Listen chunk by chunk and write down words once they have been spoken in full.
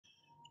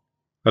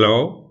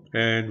Hello,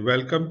 and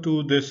welcome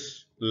to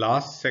this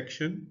last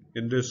section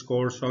in this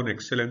course on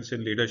excellence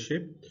in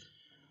leadership,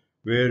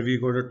 where we're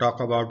going to talk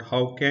about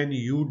how can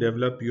you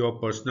develop your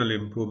personal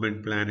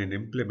improvement plan and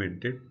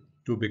implement it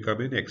to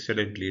become an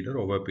excellent leader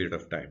over a period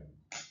of time.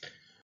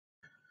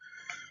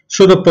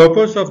 So the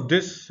purpose of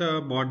this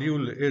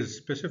module is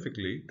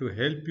specifically to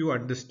help you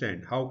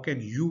understand how can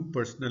you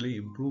personally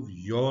improve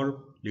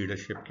your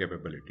leadership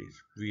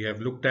capabilities. We have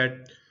looked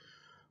at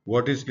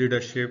what is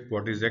leadership,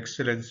 what is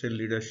excellence in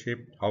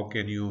leadership, how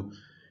can you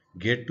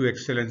get to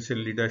excellence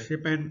in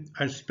leadership, and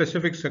as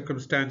specific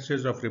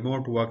circumstances of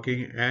remote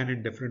working and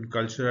in different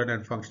cultural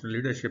and functional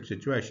leadership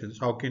situations,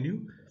 how can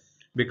you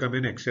become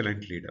an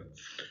excellent leader.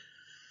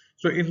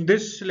 So in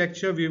this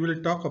lecture we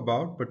will talk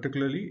about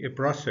particularly a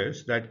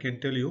process that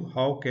can tell you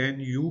how can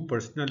you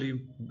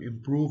personally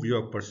improve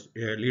your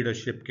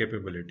leadership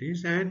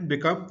capabilities and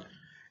become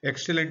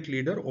excellent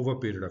leader over a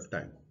period of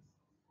time.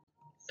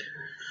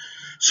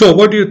 So,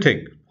 what do you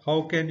think?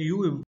 How can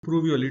you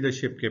improve your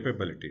leadership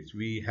capabilities?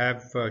 We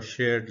have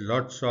shared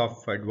lots of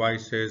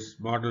advices,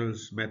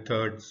 models,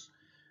 methods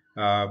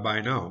by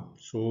now.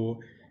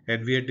 So,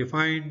 and we have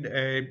defined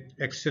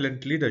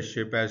excellent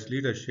leadership as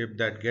leadership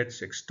that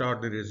gets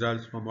extraordinary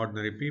results from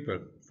ordinary people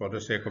for the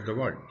sake of the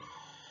world.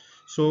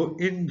 So,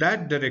 in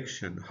that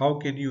direction, how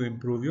can you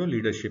improve your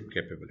leadership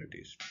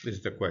capabilities? Is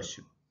the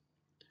question.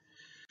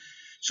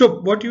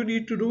 So what you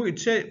need to do,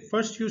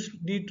 first you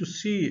need to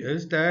see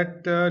is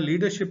that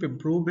leadership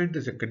improvement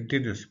is a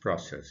continuous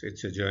process.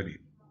 It's a journey,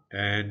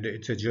 and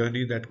it's a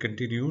journey that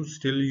continues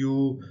till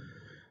you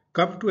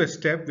come to a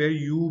step where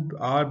you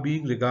are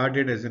being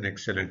regarded as an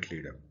excellent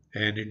leader.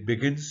 And it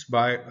begins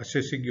by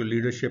assessing your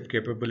leadership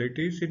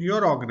capabilities in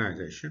your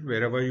organization,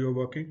 wherever you are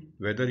working,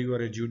 whether you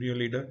are a junior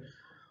leader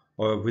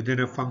or within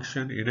a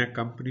function in a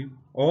company,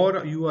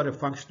 or you are a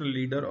functional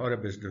leader or a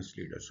business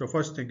leader. So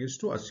first thing is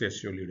to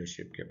assess your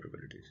leadership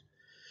capabilities.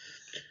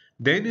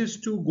 Then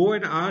is to go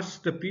and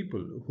ask the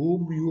people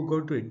whom you are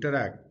going to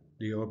interact,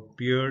 your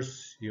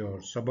peers,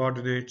 your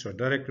subordinates or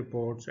direct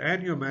reports,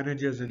 and your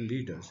managers and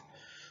leaders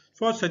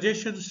for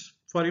suggestions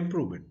for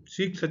improvement.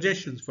 Seek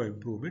suggestions for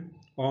improvement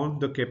on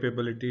the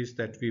capabilities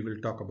that we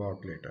will talk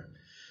about later.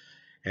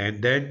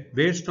 And then,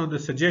 based on the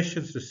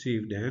suggestions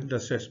received and the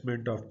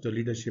assessment of the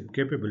leadership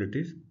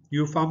capabilities,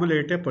 you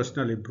formulate a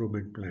personal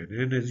improvement plan.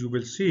 And as you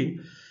will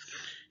see,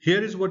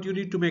 here is what you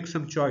need to make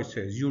some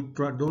choices. You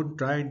don't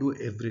try and do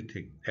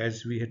everything,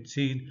 as we had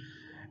seen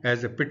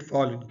as a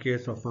pitfall in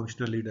case of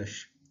functional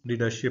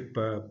leadership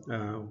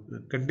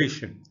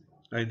condition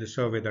in the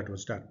survey that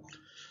was done.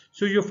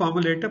 So you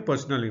formulate a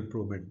personal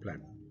improvement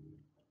plan,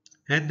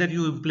 and then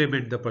you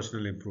implement the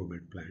personal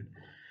improvement plan.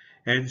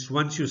 And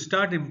once you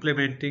start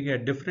implementing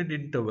at different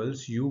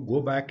intervals, you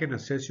go back and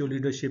assess your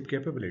leadership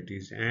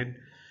capabilities. And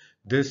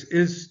thus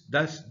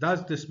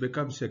this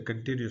becomes a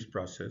continuous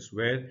process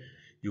where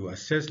you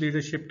assess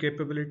leadership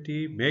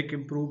capability, make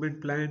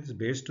improvement plans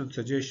based on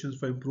suggestions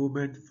for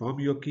improvement from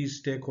your key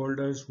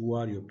stakeholders who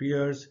are your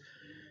peers,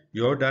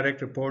 your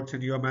direct reports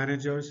and your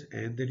managers,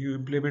 and then you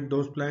implement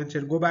those plans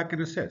and go back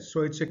and assess.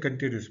 So it's a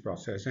continuous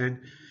process, and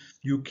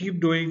you keep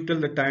doing till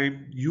the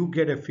time you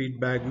get a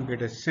feedback, you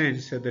get a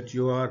sense that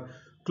you are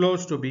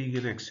close to being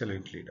an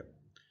excellent leader.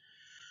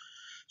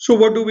 So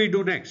what do we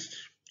do next?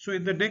 So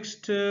in the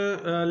next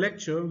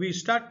lecture, we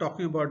start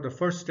talking about the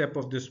first step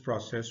of this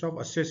process of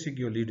assessing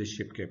your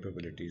leadership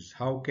capabilities.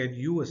 How can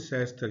you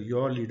assess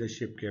your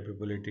leadership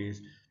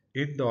capabilities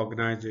in the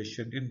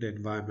organization, in the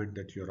environment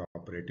that you're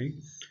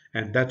operating?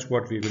 And that's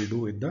what we will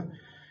do in the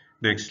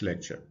next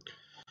lecture.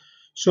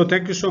 So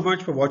thank you so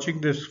much for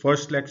watching this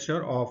first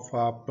lecture of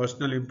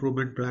personal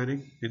improvement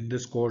planning in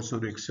this course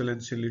on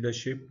excellence in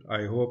leadership.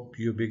 I hope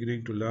you're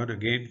beginning to learn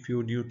again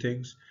few new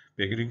things,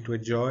 beginning to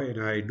enjoy,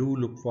 and I do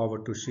look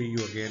forward to see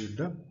you again in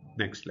the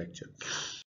next lecture.